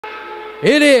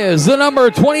It is the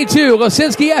number 22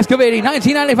 Lisinski Excavating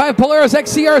 1995 Polaris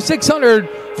XCR 600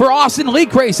 for Austin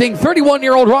Leak Racing.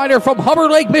 31-year-old rider from Hubbard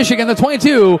Lake, Michigan, the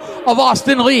 22 of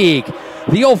Austin Leak.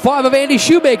 The 05 of Andy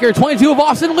Shoemaker, 22 of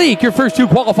Austin Leak, your first two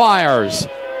qualifiers.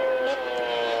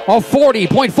 A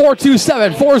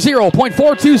 40.427,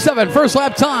 40.427 first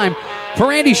lap time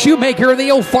for Andy Shoemaker in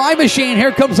the 05 machine.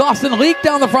 Here comes Austin Leak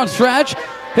down the front stretch.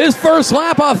 His first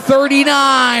lap of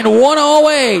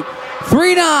 39.108.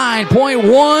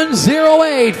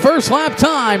 39.108 first lap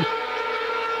time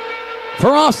for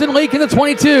Austin Leak in the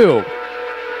 22.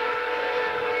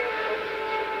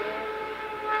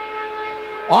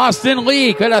 Austin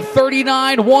Leak at a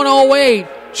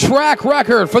 39.108 track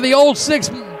record for the old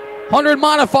 600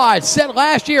 modified set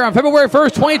last year on February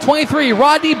 1st, 2023.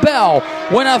 Rodney Bell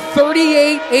went a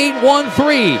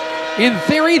 38.813. In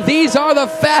theory, these are the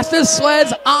fastest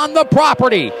sleds on the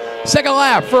property. Second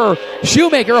lap for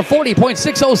Shoemaker, a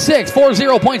 40.606.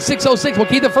 40.606 will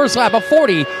keep the first lap of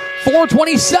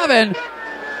 40.427.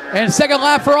 And second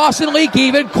lap for Austin Leak,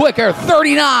 even quicker,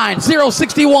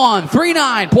 39.061.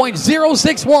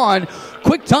 39.061.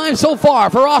 Quick time so far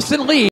for Austin Leak.